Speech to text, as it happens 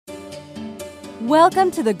Welcome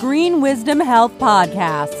to the Green Wisdom Health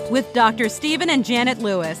Podcast with Dr. Stephen and Janet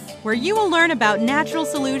Lewis, where you will learn about natural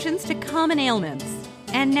solutions to common ailments.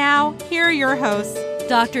 And now, here are your hosts,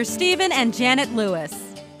 Dr. Stephen and Janet Lewis.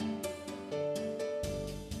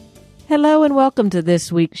 Hello and welcome to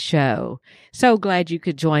this week's show. So glad you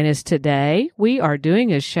could join us today. We are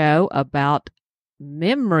doing a show about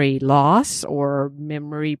memory loss or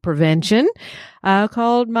memory prevention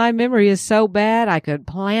called My Memory is So Bad I Could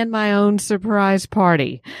Plan My Own Surprise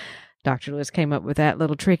Party. Dr. Lewis came up with that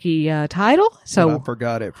little tricky title. So I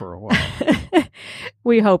forgot it for a while.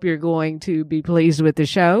 We hope you're going to be pleased with the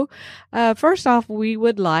show. First off, we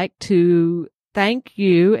would like to thank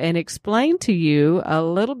you and explain to you a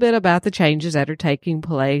little bit about the changes that are taking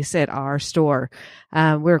place at our store.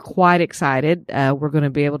 We're quite excited. We're going to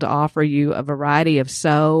be able to offer you a variety of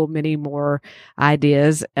so many more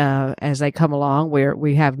ideas as they come along.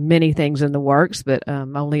 We have many things in the works, but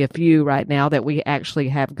only a few right now that we actually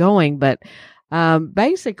have going. But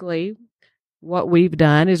basically, what we've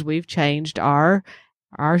done is we've changed our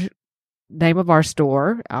name of our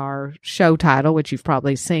store, our show title, which you've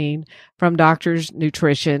probably seen, from Doctor's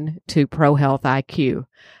Nutrition to Pro Health IQ.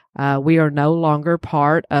 We are no longer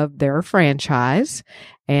part of their franchise,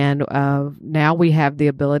 and now we have the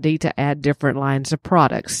ability to add different lines of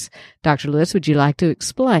products. Dr. Lewis, would you like to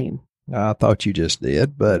explain? I thought you just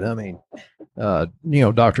did, but I mean,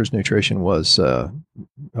 Doctor's Nutrition was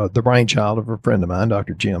the brainchild of a friend of mine,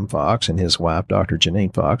 Dr. Jim Fox, and his wife, Dr.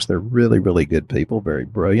 Janine Fox. They're really, really good people, very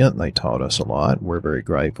brilliant, and they taught us a lot. We're very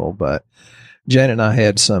grateful. But Janet and I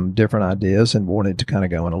had some different ideas and wanted to kind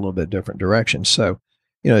of go in a little bit different direction. So,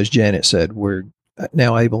 as Janet said, we're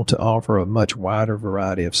now able to offer a much wider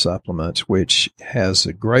variety of supplements, which has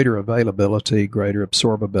a greater availability, greater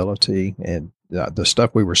absorbability, and the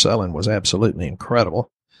stuff we were selling was absolutely incredible.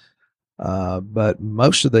 But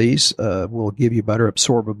most of these will give you better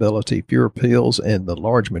absorbability, fewer pills, and the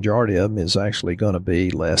large majority of them is actually going to be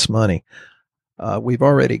less money. We've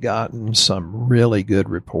already gotten some really good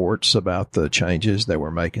reports about the changes that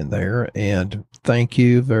we're making there, and thank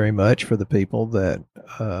you very much for the people that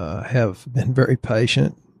have been very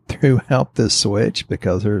patient throughout this switch,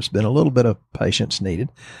 because there's been a little bit of patience needed.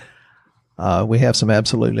 We have some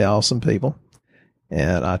absolutely awesome people.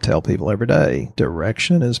 And I tell people every day,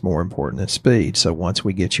 direction is more important than speed. So once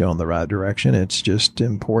we get you on the right direction, it's just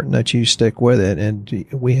important that you stick with it. And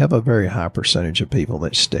we have a very high percentage of people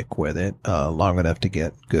that stick with it long enough to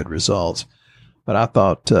get good results. But I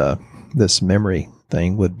thought this memory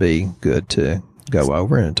thing would be good to go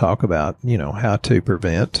over and talk about, how to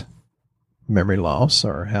prevent memory loss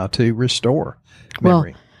or how to restore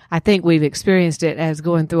memory. Well, I think we've experienced it as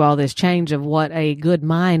going through all this change of what a good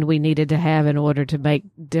mind we needed to have in order to make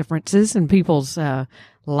differences in people's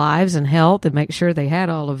lives and health and make sure they had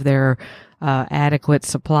all of their adequate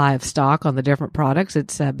supply of stock on the different products.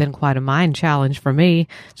 It's been quite a mind challenge for me.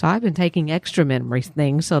 So I've been taking extra memory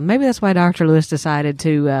things. So maybe that's why Dr. Lewis decided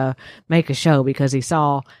to make a show, because he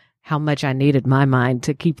saw how much I needed my mind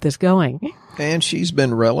to keep this going. And she's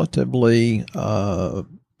been relatively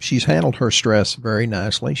she's handled her stress very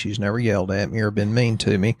nicely. She's never yelled at me or been mean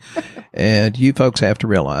to me. And you folks have to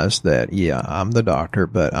realize that, yeah, I'm the doctor,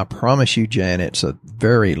 but I promise you, Janet, it's a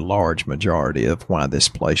very large majority of why this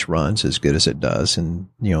place runs as good as it does. And,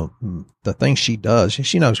 the things she does,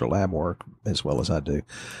 she knows her lab work as well as I do.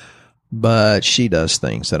 But she does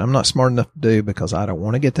things that I'm not smart enough to do because I don't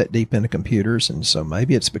want to get that deep into computers. And so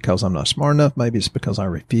maybe it's because I'm not smart enough. Maybe it's because I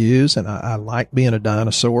refuse. And I like being a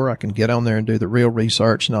dinosaur. I can get on there and do the real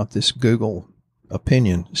research, not this Google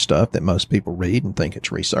opinion stuff that most people read and think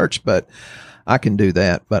it's research. But I can do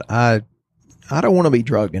that. But I don't want to be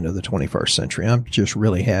drugged into the 21st century. I'm just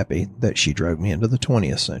really happy that she drugged me into the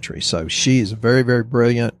 20th century. So she's very, very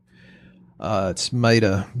brilliant. It's made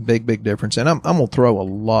a big, big difference. And I'm going to throw a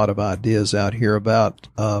lot of ideas out here about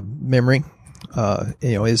memory.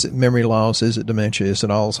 Is it memory loss? Is it dementia? Is it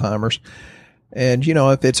Alzheimer's? And,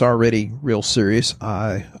 if it's already real serious,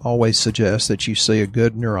 I always suggest that you see a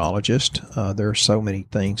good neurologist. There are so many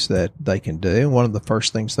things that they can do. One of the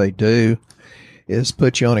first things they do is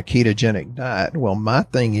put you on a ketogenic diet. Well, my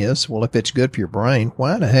thing is, if it's good for your brain,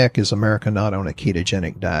 why the heck is America not on a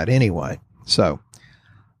ketogenic diet anyway? So,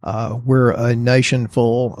 we're a nation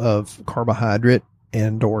full of carbohydrate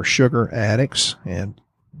and or sugar addicts. And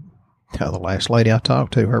the last lady I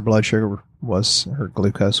talked to, her blood sugar her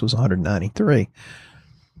glucose was 193.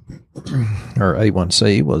 Her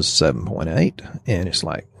A1C was 7.8. And it's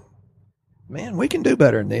like, man, we can do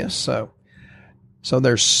better than this. So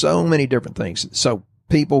there's so many different things. So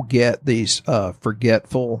people get these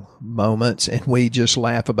forgetful moments, and we just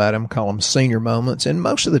laugh about them, call them senior moments. And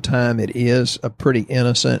most of the time it is a pretty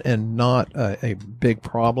innocent and not a big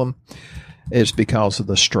problem. It's because of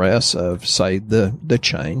the stress of, say, the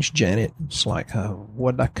change. Janet's like, oh,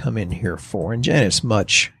 what did I come in here for? And Janet's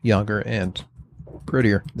much younger and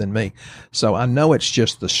prettier than me. So I know it's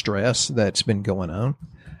just the stress that's been going on.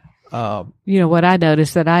 What I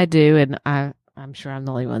notice that I do, and I'm sure I'm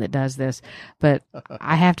the only one that does this, but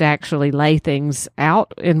I have to actually lay things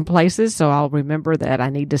out in places so I'll remember that I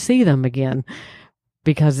need to see them again.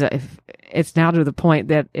 Because if it's now to the point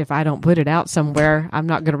that if I don't put it out somewhere, I'm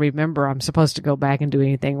not going to remember I'm supposed to go back and do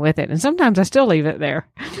anything with it. And sometimes I still leave it there.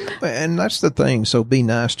 And that's the thing. So be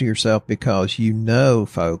nice to yourself, because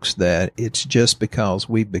folks, that it's just because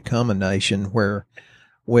we've become a nation where,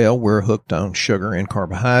 well, we're hooked on sugar and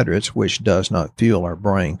carbohydrates, which does not fuel our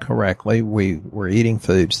brain correctly. We're eating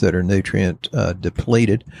foods that are nutrient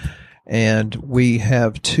depleted. And we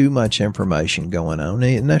have too much information going on.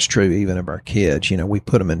 And that's true even of our kids. We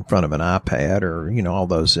put them in front of an iPad or, all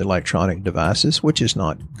those electronic devices, which is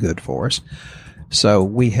not good for us. So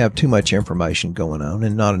we have too much information going on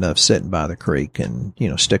and not enough sitting by the creek and,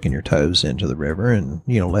 sticking your toes into the river and,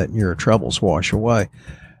 letting your troubles wash away.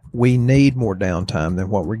 We need more downtime than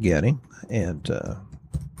what we're getting. And,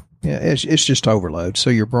 it's just overload. So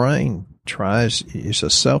your brain it's a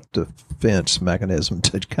self-defense mechanism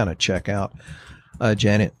to kind of check out.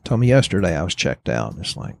 Janet told me yesterday I was checked out.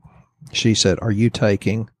 It's like, she said, are you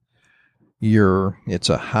taking it's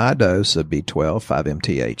a high dose of B12,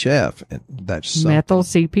 5-MTHF, and that's methyl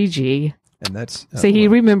CPG. And that's, see, he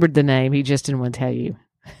remembered the name. He just didn't want to tell you.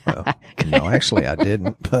 Well, no, actually I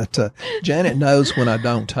didn't. But Janet knows when I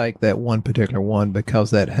don't take that one particular one,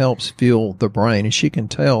 because that helps fuel the brain. And she can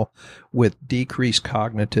tell with decreased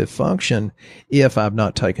cognitive function if I've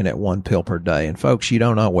not taken that one pill per day. And folks, you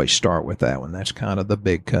don't always start with that one. That's kind of the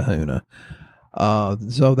big kahuna.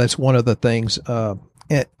 So that's one of the things. And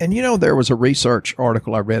there was a research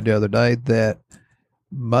article I read the other day that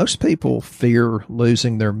most people fear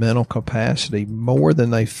losing their mental capacity more than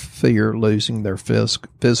they fear losing their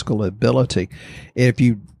physical ability. If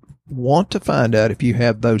you want to find out if you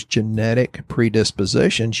have those genetic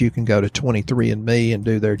predispositions, you can go to 23andMe and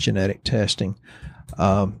do their genetic testing.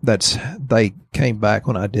 They came back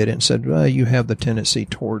when I did it and said, well, you have the tendency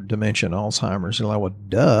toward dementia and Alzheimer's. And I'm like, well,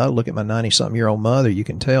 duh, look at my 90-something-year-old mother. You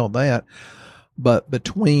can tell that. But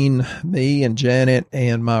between me and Janet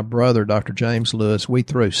and my brother, Dr. James Lewis, we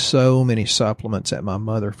threw so many supplements at my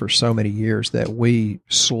mother for so many years that we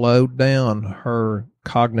slowed down her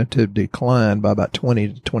cognitive decline by about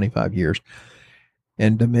 20 to 25 years.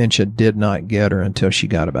 And dementia did not get her until she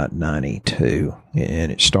got about 92.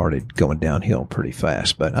 And it started going downhill pretty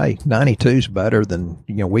fast. But hey, 92 is better than,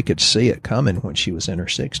 we could see it coming when she was in her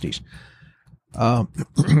 60s.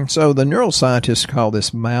 So the neuroscientists call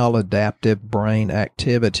this maladaptive brain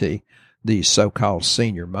activity, these so-called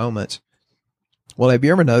senior moments. Well, have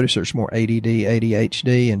you ever noticed there's more ADD,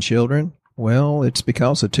 ADHD in children? Well, it's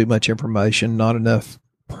because of too much information, not enough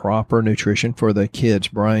proper nutrition for the kids'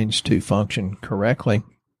 brains to function correctly.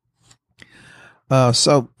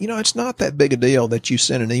 So, it's not that big a deal that you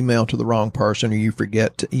send an email to the wrong person or you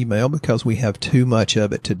forget to email, because we have too much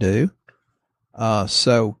of it to do.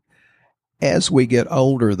 So as we get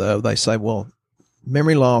older, though, they say, well,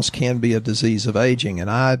 memory loss can be a disease of aging. And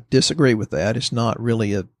I disagree with that. It's not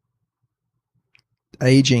really a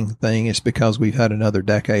aging thing. It's because we've had another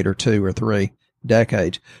decade or 2 or 3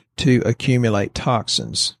 decades to accumulate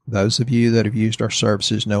toxins. Those of you that have used our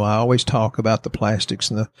services know I always talk about the plastics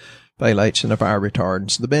and the phthalates and the fire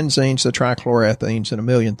retardants, the benzenes, the trichloroethanes, and a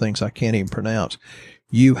million things I can't even pronounce.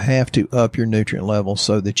 You have to up your nutrient level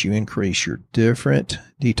so that you increase your different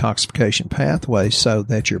detoxification pathways so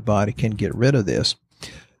that your body can get rid of this.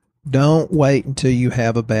 Don't wait until you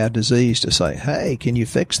have a bad disease to say, hey, can you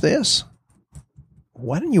fix this?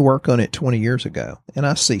 Why didn't you work on it 20 years ago? And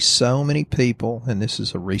I see so many people, and this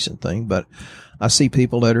is a recent thing, but I see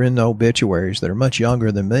people that are in the obituaries that are much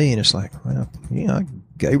younger than me, and it's like, well, I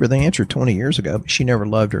gave her the answer 20 years ago, but she never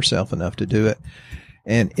loved herself enough to do it.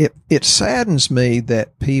 And it saddens me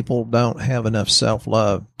that people don't have enough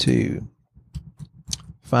self-love to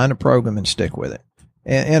find a program and stick with it.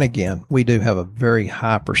 And again, we do have a very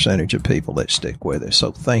high percentage of people that stick with it.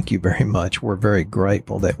 So thank you very much. We're very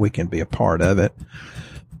grateful that we can be a part of it.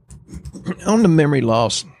 On the memory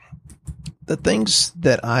loss, the things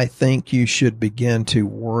that I think you should begin to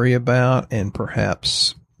worry about and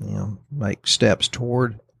perhaps, make steps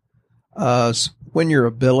toward when your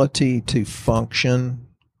ability to function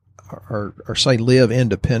or say live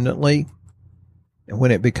independently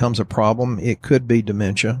when it becomes a problem, it could be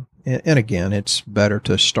dementia. And again, it's better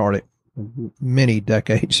to start it many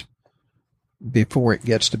decades before it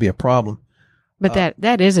gets to be a problem. But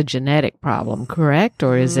that is a genetic problem, correct?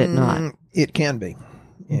 Or is it not? It can be.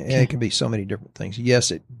 Okay. It can be so many different things.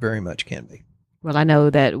 Yes, it very much can be. Well, I know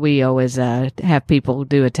that we always have people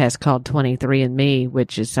do a test called 23andMe,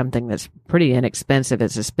 which is something that's pretty inexpensive.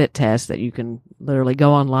 It's a spit test that you can literally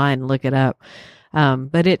go online and look it up.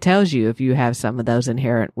 But it tells you if you have some of those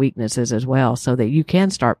inherent weaknesses as well, so that you can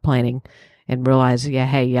start planning and realize,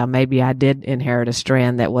 maybe I did inherit a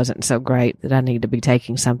strand that wasn't so great that I need to be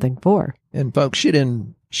taking something for. And folks, she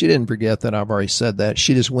didn't forget that I've already said that.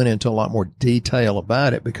 She just went into a lot more detail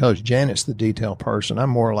about it because Janet's the detail person. I'm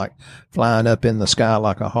more like flying up in the sky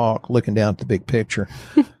like a hawk, looking down at the big picture.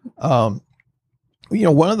 One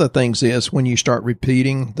of the things is when you start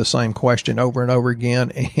repeating the same question over and over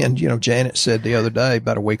again, and, Janet said the other day,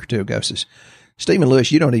 about a week or two ago, says, Stephen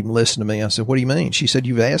Lewis, you don't even listen to me. I said, what do you mean? She said,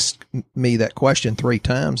 you've asked me that question 3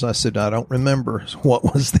 times. I said, I don't remember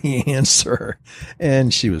what was the answer.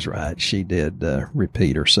 And she was right. She did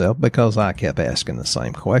repeat herself because I kept asking the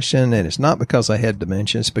same question. And it's not because I had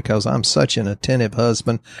dementia. It's because I'm such an attentive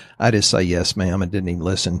husband. I just say, yes, ma'am, and didn't even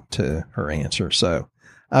listen to her answer. So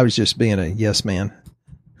I was just being a yes man.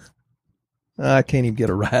 I can't even get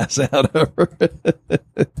a rise out of her.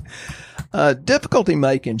 Difficulty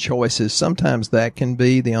making choices. Sometimes that can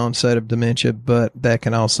be the onset of dementia, but that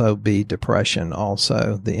can also be depression,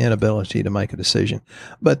 also the inability to make a decision.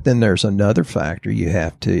 But then there's another factor you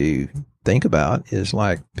have to think about is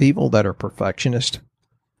like people that are perfectionists.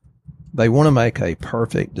 They want to make a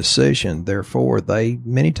perfect decision. Therefore, they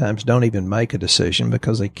many times don't even make a decision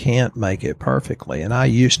because they can't make it perfectly. And I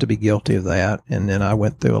used to be guilty of that. And then I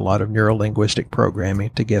went through a lot of neuro-linguistic programming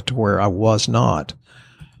to get to where I was not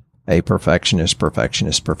a perfectionist.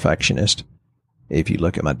 If you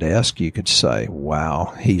look at my desk, you could say,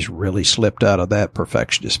 wow, he's really slipped out of that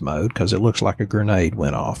perfectionist mode because it looks like a grenade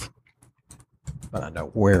went off. But I know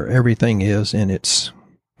where everything is in its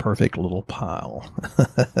perfect little pile,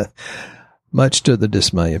 much to the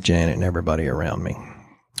dismay of Janet and everybody around me.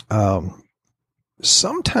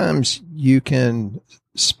 Sometimes you can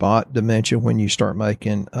spot dementia when you start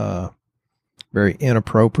making very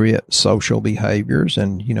inappropriate social behaviors.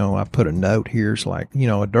 And, I put a note here. It's like,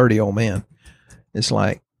 a dirty old man. It's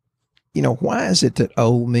like, why is it that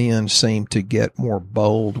old men seem to get more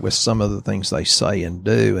bold with some of the things they say and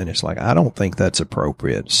do? And it's like, I don't think that's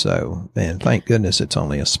appropriate. So, and thank goodness it's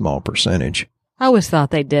only a small percentage. I always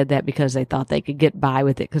thought they did that because they thought they could get by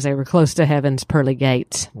with it because they were close to heaven's pearly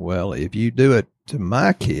gates. Well, if you do it to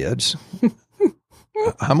my kids,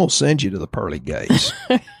 I'm going to send you to the pearly gates.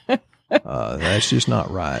 That's just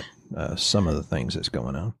not right. Some of the things that's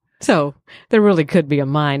going on. So there really could be a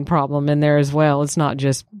mind problem in there as well. It's not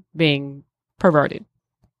just being perverted.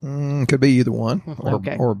 Could be either one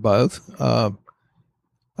or both.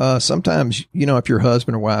 Sometimes, if your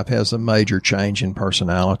husband or wife has a major change in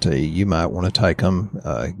personality, you might want to take them,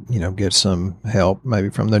 get some help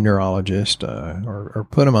maybe from the neurologist or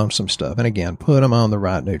put them on some stuff. And again, put them on the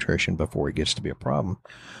right nutrition before it gets to be a problem.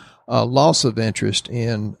 Loss of interest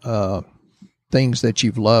in things that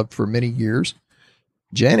you've loved for many years.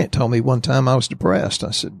 Janet told me one time I was depressed.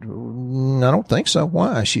 I said, I don't think so.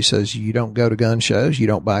 Why? She says, you don't go to gun shows. You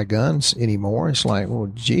don't buy guns anymore. It's like,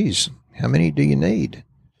 well, geez, how many do you need?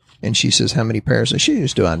 And she says, how many pairs of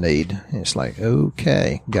shoes do I need? And it's like,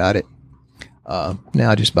 okay, got it. Now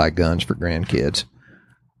I just buy guns for grandkids.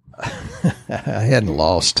 I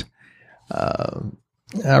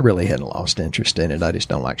really hadn't lost interest in it. I just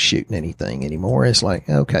don't like shooting anything anymore. It's like,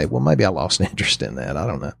 okay, well, maybe I lost interest in that. I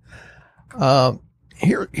don't know.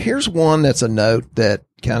 Here's one that's a note that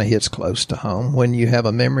kind of hits close to home. When you have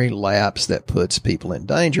a memory lapse that puts people in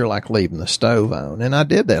danger, like leaving the stove on. And I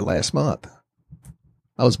did that last month.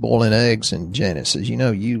 I was boiling eggs, and Janet says,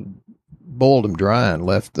 you boiled them dry and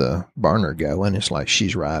left the burner going. It's like,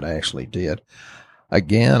 she's right. I actually did.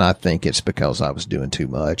 Again, I think it's because I was doing too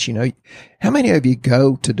much. How many of you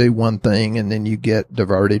go to do one thing and then you get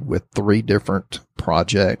diverted with 3 different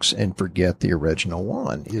projects and forget the original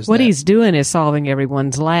one? He's doing is solving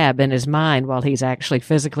everyone's lab in his mind while he's actually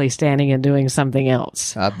physically standing and doing something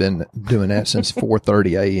else. I've been doing that since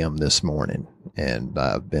 4:30 a.m. this morning, and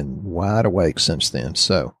I've been wide awake since then.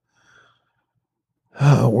 So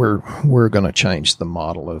we're going to change the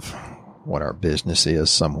model of what our business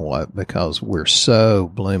is somewhat because we're so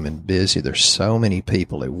blooming busy. There's so many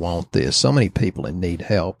people who want this, so many people that need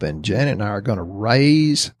help. And Janet and I are going to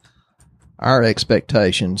raise our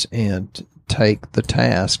expectations and take the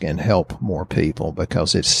task and help more people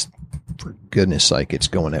because it's, for goodness sake, it's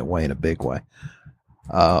going that way in a big way.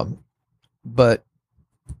 But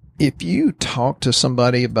if you talk to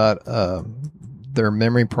somebody about their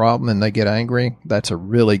memory problem and they get angry, that's a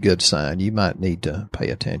really good sign. You might need to pay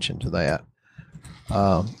attention to that.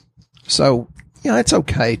 So, it's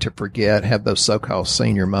okay to forget, have those so-called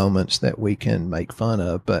senior moments that we can make fun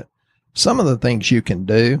of. But some of the things you can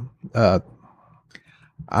do,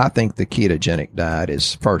 I think the ketogenic diet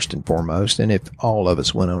is first and foremost. And if all of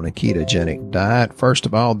us went on a ketogenic diet, first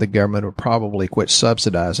of all, the government would probably quit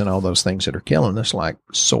subsidizing all those things that are killing us, like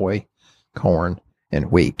soy, corn,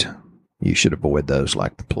 and wheat. You should avoid those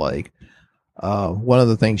like the plague. One of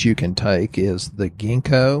the things you can take is the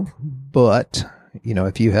ginkgo, but,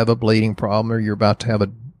 if you have a bleeding problem or you're about to have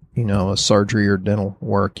a surgery or dental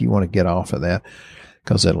work, you want to get off of that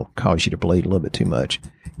because it'll cause you to bleed a little bit too much.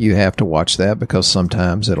 You have to watch that because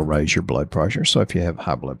sometimes it'll raise your blood pressure. So if you have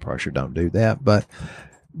high blood pressure, don't do that. But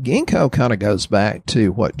ginkgo kind of goes back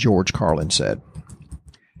to what George Carlin said.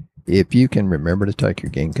 If you can remember to take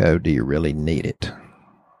your ginkgo, do you really need it?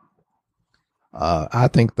 I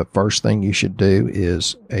think the first thing you should do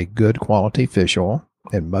is a good quality fish oil,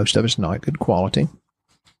 and most of it's not good quality.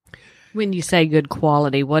 When you say good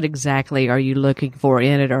quality, what exactly are you looking for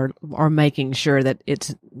in it, or making sure that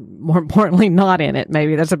it's, more importantly, not in it?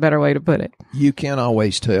 Maybe that's a better way to put it. You can't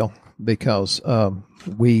always tell because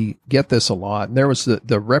we get this a lot. And there was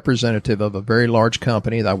the representative of a very large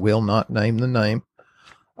company that I will not name the name,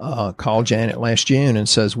 called Janet last June and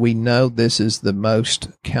says, we know this is the most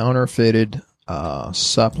counterfeited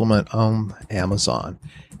supplement on Amazon.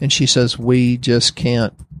 And she says, we just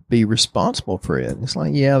can't be responsible for it. And it's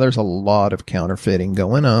like, yeah, there's a lot of counterfeiting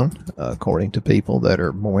going on, according to people that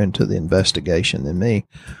are more into the investigation than me.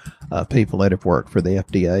 People that have worked for the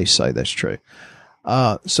FDA say that's true.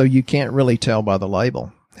 So you can't really tell by the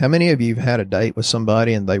label. How many of you have had a date with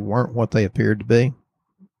somebody and they weren't what they appeared to be?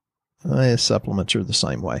 Supplements are the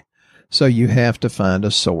same way. So you have to find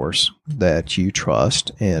a source that you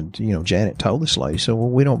trust. And, Janet told this lady, so, well,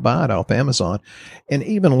 we don't buy it off Amazon. And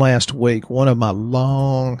even last week, one of my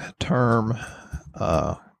long-term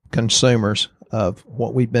consumers of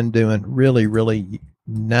what we've been doing, really, really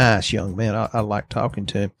nice young man. I like talking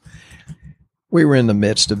to him. We were in the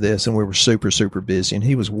midst of this and we were super, super busy. And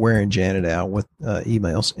he was wearing Janet out with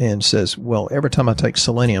emails and says, well, every time I take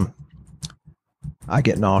selenium, I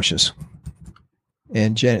get nauseous.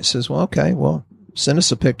 And Janet says, well, okay, send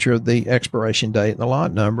us a picture of the expiration date and the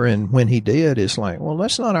lot number. And when he did, it's like, well,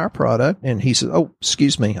 that's not our product. And he says, oh,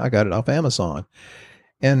 excuse me, I got it off Amazon.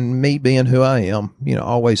 And me being who I am,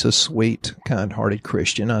 always a sweet, kind-hearted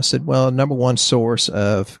Christian, I said, well, number one source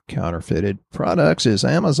of counterfeited products is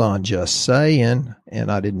Amazon, just saying. And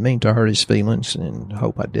I didn't mean to hurt his feelings and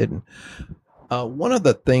hope I didn't. One of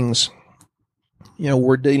the things,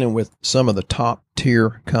 we're dealing with some of the top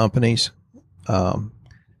tier companies.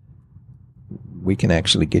 We can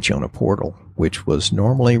actually get you on a portal, which was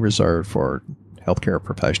normally reserved for healthcare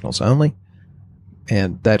professionals only.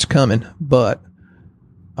 And that's coming, but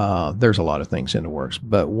there's a lot of things in the works.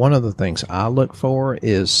 But one of the things I look for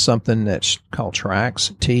is something that's called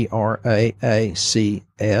Trax, Traacs,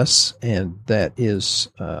 and that is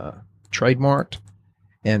trademarked,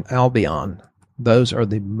 and Albion. Those are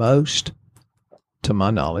the most, to my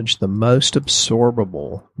knowledge, the most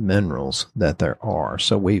absorbable minerals that there are.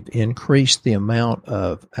 So we've increased the amount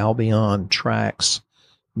of Albion Trax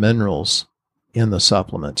minerals in the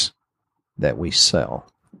supplements that we sell.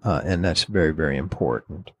 And that's very, very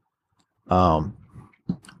important. One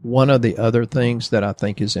of the other things that I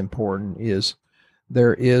think is important is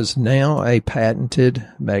there is now a patented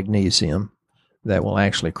magnesium that will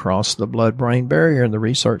actually cross the blood-brain barrier. And the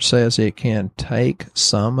research says it can take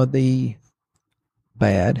some of the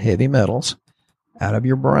bad heavy metals out of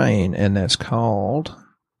your brain, and that's called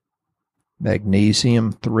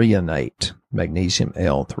magnesium threonate, magnesium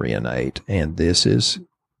L-threonate, and this is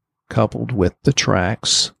coupled with the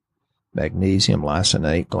Trax, magnesium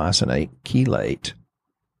lysate, glycinate, chelate.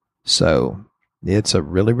 So it's a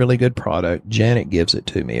really, really good product. Janet gives it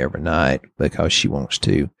to me every night because she wants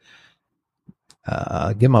to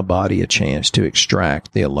give my body a chance to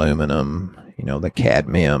extract the aluminum, the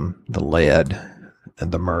cadmium, the lead,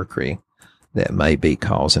 and the mercury that may be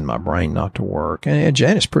causing my brain not to work. And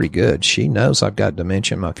Janet's pretty good. She knows I've got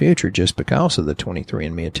dementia in my future just because of the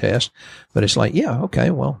 23andMe test. But it's like, yeah, okay,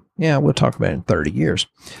 well, yeah, we'll talk about it in 30 years.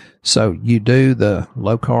 So you do the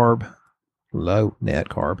low net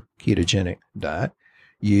carb, ketogenic diet.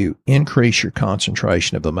 You increase your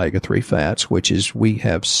concentration of omega-3 fats, which is, we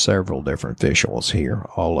have several different fish oils here.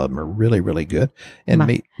 All of them are really, really good.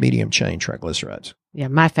 And medium chain triglycerides. Yeah,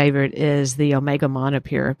 my favorite is the Omega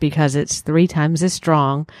Monopure because it's 3 times as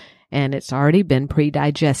strong and it's already been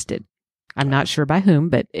predigested. I'm not sure by whom,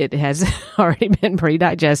 but it has already been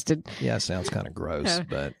predigested. Yeah, it sounds kind of gross,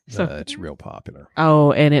 but it's real popular.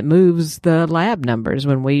 Oh, and it moves the lab numbers.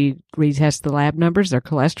 When we retest the lab numbers, their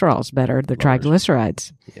cholesterol's better, their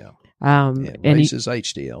triglycerides. Yeah. It raises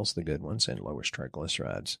HDLs, the good ones, and lowers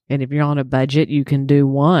triglycerides. And if you're on a budget, you can do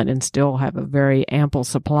one and still have a very ample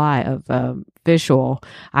supply of fish oil.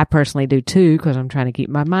 I personally do two because I'm trying to keep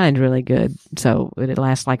my mind really good. So it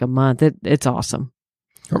lasts like a month. It's awesome.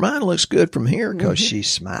 Her mind looks good from here because she's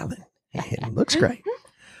smiling. It looks great.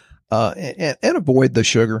 And avoid the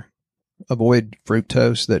sugar. Avoid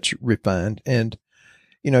fructose that's refined. And,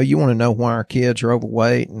 you want to know why our kids are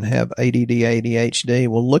overweight and have ADD, ADHD.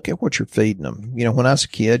 Well, look at what you're feeding them. When I was a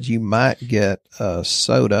kid, you might get a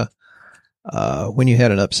soda when you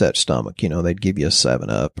had an upset stomach. They'd give you a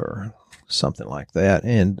 7-Up or something like that.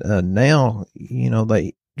 And now,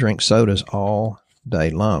 they drink sodas all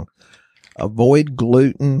day long. Avoid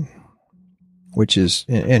gluten, which is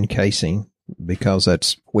in casein, because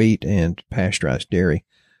that's wheat and pasteurized dairy.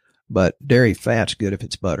 But dairy fat's good if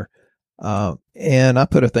it's butter. And I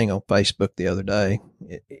put a thing on Facebook the other day.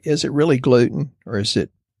 Is it really gluten, or do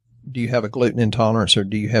you have a gluten intolerance, or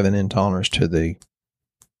do you have an intolerance to the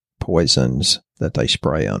poisons that they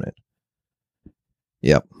spray on it?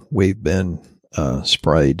 Yep. We've been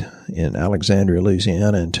sprayed in Alexandria,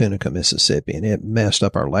 Louisiana, and Tunica, Mississippi, and it messed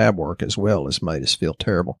up our lab work as well as made us feel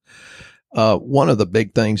terrible. One of the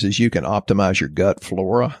big things is you can optimize your gut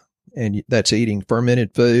flora, and that's eating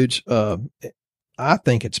fermented foods. I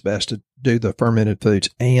think it's best to do the fermented foods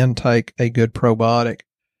and take a good probiotic.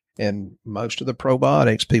 And most of the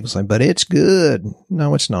probiotics, people say, but it's good.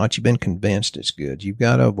 No, it's not. You've been convinced it's good. You've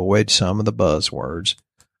got to avoid some of the buzzwords.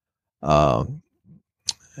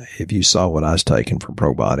 If you saw what I was taking for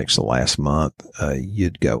probiotics the last month,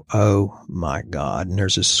 you'd go, oh my God. And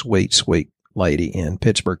there's a sweet, sweet lady in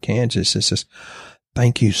Pittsburgh, Kansas that says,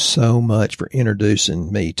 thank you so much for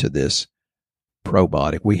introducing me to this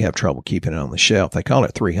probiotic. We have trouble keeping it on the shelf. They call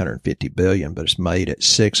it 350 billion, but it's made at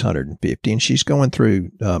 650. And she's going through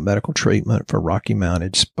medical treatment for Rocky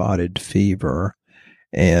Mountain spotted fever.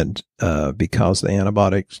 And because the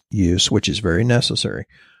antibiotic use, which is very necessary,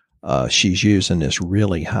 she's using this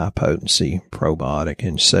really high potency probiotic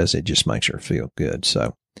and says it just makes her feel good.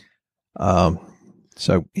 So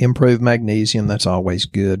improve magnesium. That's always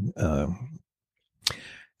good.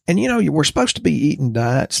 And, we're supposed to be eating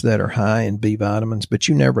diets that are high in B vitamins, but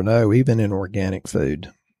you never know, even in organic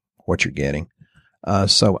food, what you're getting.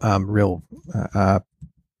 So I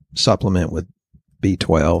supplement with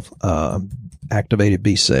B12, activated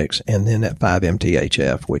B6, and then that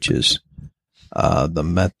 5-MTHF, which is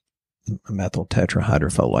the methyl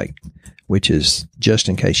tetrahydrofolate, which is just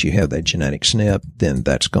in case you have that genetic SNP, then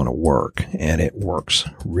that's going to work. And it works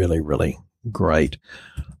really, really great.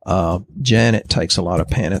 Janet takes a lot of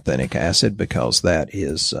pantothenic acid because that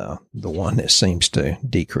is the one that seems to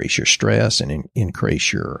decrease your stress and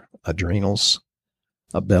increase your adrenals'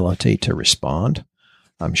 ability to respond.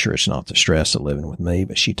 I'm sure it's not the stress of living with me,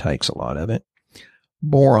 but she takes a lot of it.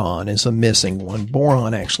 Boron is a missing one.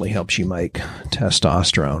 Boron actually helps you make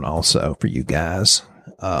testosterone also for you guys.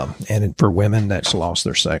 And for women that's lost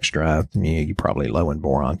their sex drive, you're probably low in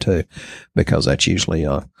boron too, because that's usually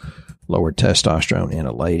a lower testosterone in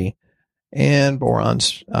a lady. And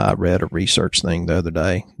boron's, I read a research thing the other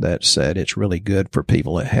day that said it's really good for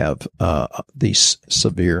people that have these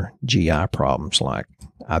severe GI problems like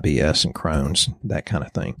IBS and Crohn's, that kind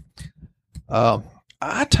of thing.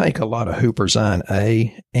 I take a lot of Huperzine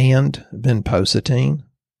A and vinpocetine.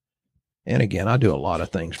 And again, I do a lot of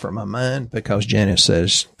things for my mind because Janet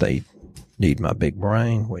says they need my big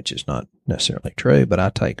brain, which is not necessarily true, but I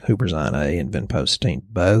take Huperzine A and vinpocetine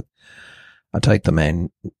both. I take the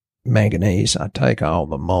manganese. I take all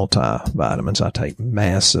the multivitamins. I take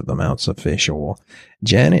massive amounts of fish oil.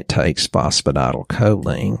 Janet takes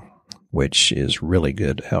phosphatidylcholine, which is really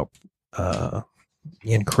good to help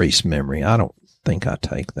increase memory. I don't think I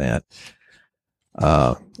take that.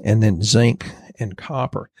 And then zinc and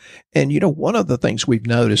copper. And, one of the things we've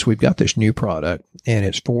noticed, we've got this new product, and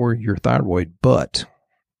it's for your thyroid, but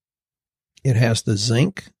it has the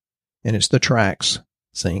zinc, and it's the Trax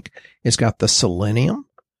zinc. It's got the selenium,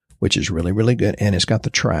 which is really, really good, and it's got the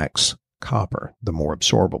Trax copper, the more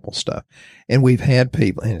absorbable stuff. And we've had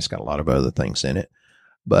people, and it's got a lot of other things in it,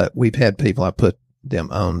 but we've had people, I put them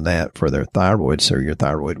on that for their thyroid, so your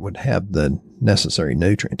thyroid would have the necessary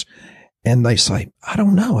nutrients. And they say, I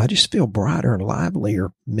don't know, I just feel brighter and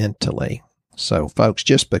livelier mentally. So, folks,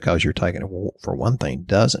 just because you're taking it for one thing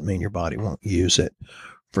doesn't mean your body won't use it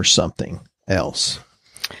for something else.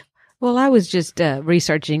 Well, I was just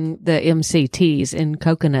researching the MCTs in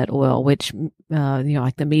coconut oil, which,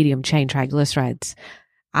 like the medium chain triglycerides.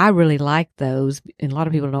 I really like those, and a lot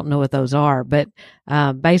of people don't know what those are, but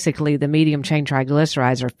basically the medium chain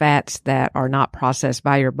triglycerides are fats that are not processed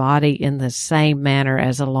by your body in the same manner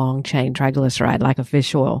as a long chain triglyceride, like a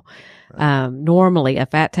fish oil. Right. Normally, a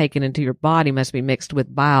fat taken into your body must be mixed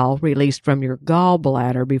with bile released from your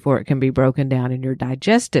gallbladder before it can be broken down in your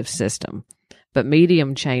digestive system. But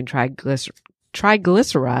medium chain triglycerides.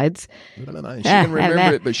 She can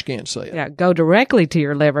remember it, but she can't say it. Yeah, go directly to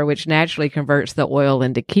your liver, which naturally converts the oil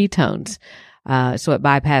into ketones. So it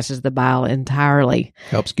bypasses the bile entirely.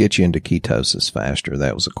 Helps get you into ketosis faster.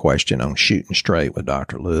 That was a question on Shooting Straight with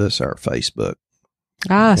Dr. Lewis, our Facebook,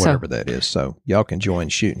 whatever that is. So y'all can join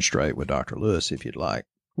Shooting Straight with Dr. Lewis if you'd like.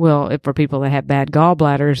 Well, for people that have bad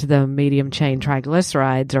gallbladders, the medium chain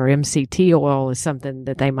triglycerides or MCT oil is something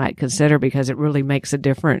that they might consider because it really makes a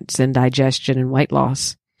difference in digestion and weight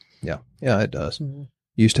loss. Yeah, it does. Mm-hmm.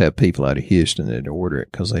 Used to have people out of Houston that order it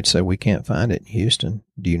because they'd say, we can't find it in Houston.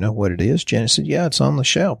 Do you know what it is? Janet said, yeah, it's on the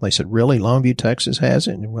shelf. They said, really? Longview, Texas has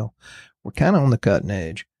it? And well, we're kind of on the cutting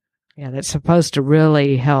edge. Yeah, that's supposed to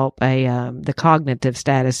really help the cognitive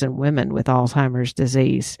status in women with Alzheimer's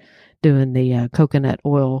disease, doing the coconut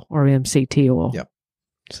oil or MCT oil. Yep.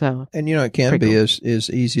 So, and it can be as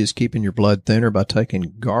easy as keeping your blood thinner by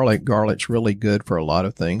taking garlic. Garlic's really good for a lot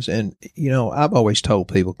of things. And, I've always told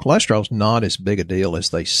people cholesterol's not as big a deal as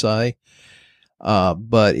they say.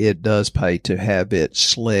 But it does pay to have it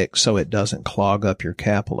slick so it doesn't clog up your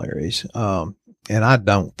capillaries. And I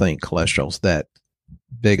don't think cholesterol's that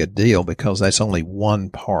big a deal because that's only one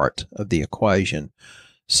part of the equation.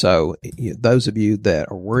 So those of you that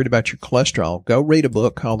are worried about your cholesterol, go read a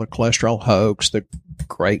book called The Cholesterol Hoax, The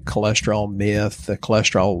Great Cholesterol Myth, The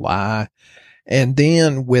Cholesterol Lie. And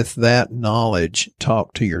then with that knowledge,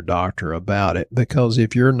 talk to your doctor about it, because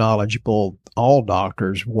if you're knowledgeable, all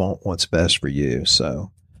doctors want what's best for you.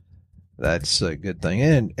 So that's a good thing.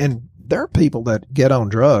 And there are people that get on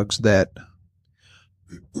drugs that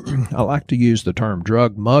I like to use the term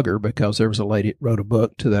drug mugger because there was a lady that wrote a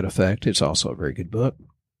book to that effect. It's also a very good book.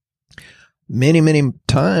 Many, many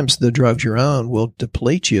times the drugs you're on will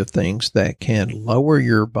deplete you of things that can lower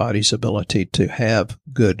your body's ability to have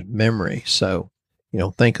good memory. So,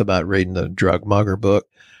 think about reading the drug mugger book.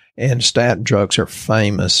 And statin drugs are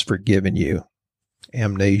famous for giving you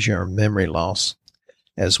amnesia or memory loss,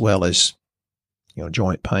 as well as,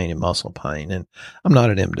 joint pain and muscle pain. And I'm not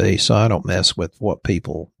an MD, so I don't mess with what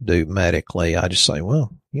people do medically. I just say,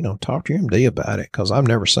 well, talk to your MD about it, because I've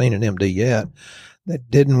never seen an MD yet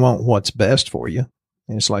that didn't want what's best for you.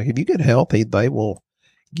 And it's like, if you get healthy, they will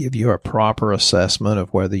give you a proper assessment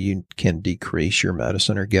of whether you can decrease your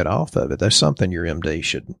medicine or get off of it. That's something your MD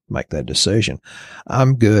should make that decision.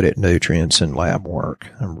 I'm good at nutrients and lab work.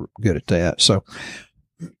 I'm good at that. So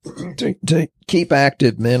to keep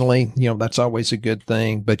active mentally, that's always a good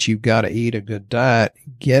thing, but you've got to eat a good diet.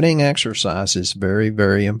 Getting exercise is very,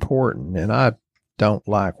 very important. And I don't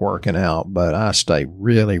like working out, but I stay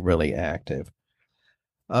really, really active.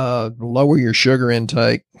 Lower your sugar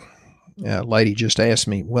intake. A lady just asked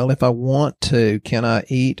me, well, if I want to, can I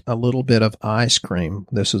eat a little bit of ice cream?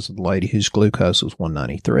 This is the lady whose glucose was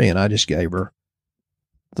 193, and I just gave her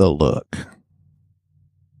the look.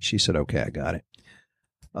 She said, okay, I got it.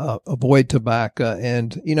 Avoid tobacco.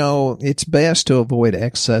 And, it's best to avoid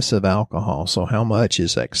excessive alcohol. So how much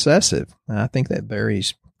is excessive? I think that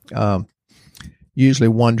varies. Usually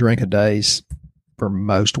 1 drink a day is, for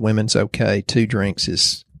most women's okay. 2 drinks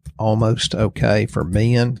is almost okay for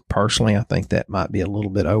men. Personally, I think that might be a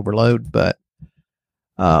little bit overload, but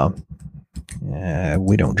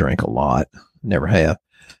we don't drink a lot. Never have.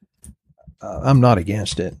 I'm not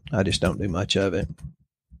against it. I just don't do much of it.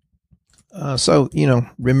 So,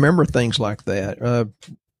 remember things like that.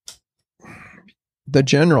 The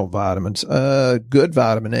general vitamins, good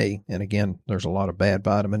vitamin E. And again, there's a lot of bad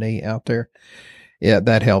vitamin E out there. Yeah,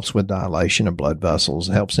 that helps with dilation of blood vessels,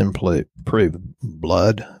 helps improve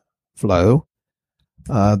blood flow.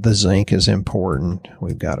 The zinc is important.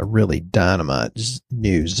 We've got a really dynamite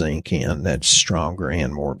new zinc in that's stronger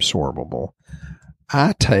and more absorbable.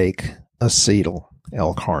 I take acetyl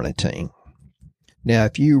L-carnitine. Now,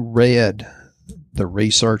 if you read the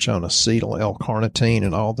research on acetyl L-carnitine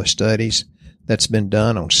and all the studies that's been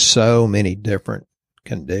done on so many different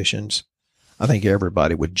conditions, I think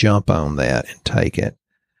everybody would jump on that and take it.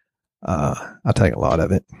 I take a lot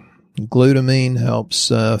of it. Glutamine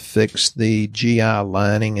helps fix the GI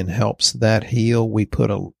lining and helps that heal. We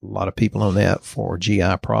put a lot of people on that for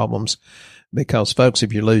GI problems because, folks,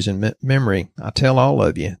 if you're losing memory, I tell all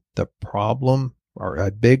of you, the problem or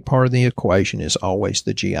a big part of the equation is always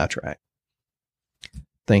the GI tract.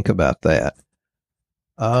 Think about that.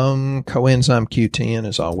 Coenzyme Q10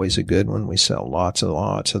 is always a good one. We sell lots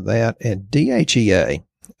of that. And DHEA,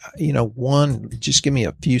 just give me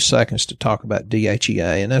a few seconds to talk about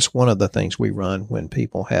DHEA. And that's one of the things we run when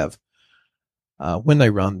people have, when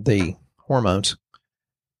they run the hormones.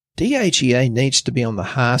 DHEA needs to be on the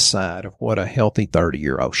high side of what a healthy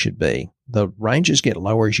 30-year-old should be. The ranges get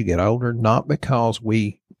lower as you get older, not because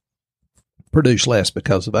we produce less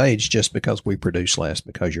because of age, just because we produce less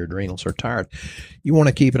because your adrenals are tired. You want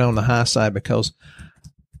to keep it on the high side because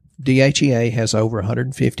DHEA has over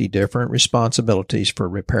 150 different responsibilities for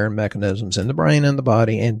repair mechanisms in the brain and the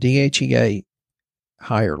body, and DHEA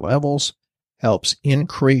higher levels helps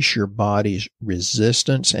increase your body's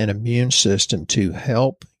resistance and immune system to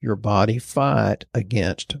help your body fight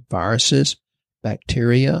against viruses,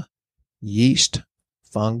 bacteria, yeast,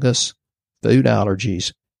 fungus, food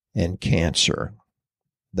allergies, and cancer.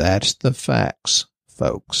 That's the facts,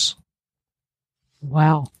 folks.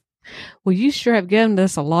 Wow. Well, you sure have given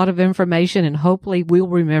us a lot of information, and hopefully we'll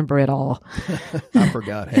remember it all. I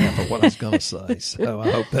forgot half of what I was going to say, so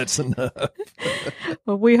I hope that's enough.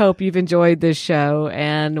 Well, we hope you've enjoyed this show,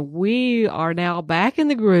 and we are now back in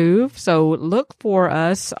the groove. So look for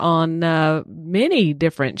us on many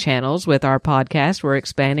different channels with our podcast. We're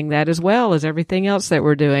expanding that as well as everything else that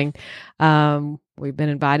we're doing. We've been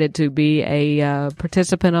invited to be a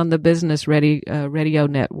participant on the Business Radio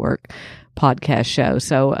Network podcast show.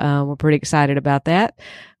 So we're pretty excited about that.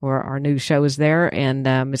 Our new show is there, and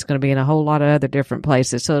it's going to be in a whole lot of other different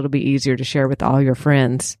places, so it'll be easier to share with all your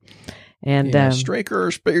friends. And streaker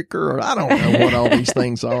or speaker, or I don't know what all these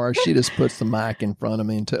things are. She just puts the mic in front of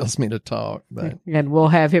me and tells me to talk. And we'll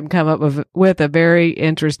have him come up with a very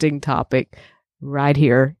interesting topic right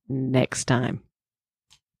here next time.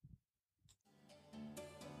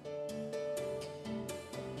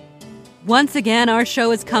 Once again, our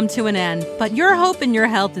show has come to an end, but your hope in your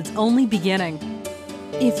health is only beginning.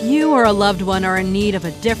 If you or a loved one are in need of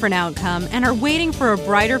a different outcome and are waiting for a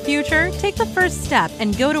brighter future, take the first step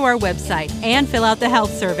and go to our website and fill out the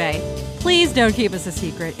health survey. Please don't keep us a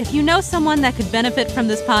secret. If you know someone that could benefit from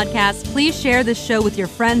this podcast, please share this show with your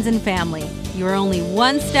friends and family. You are only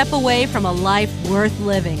one step away from a life worth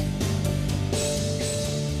living.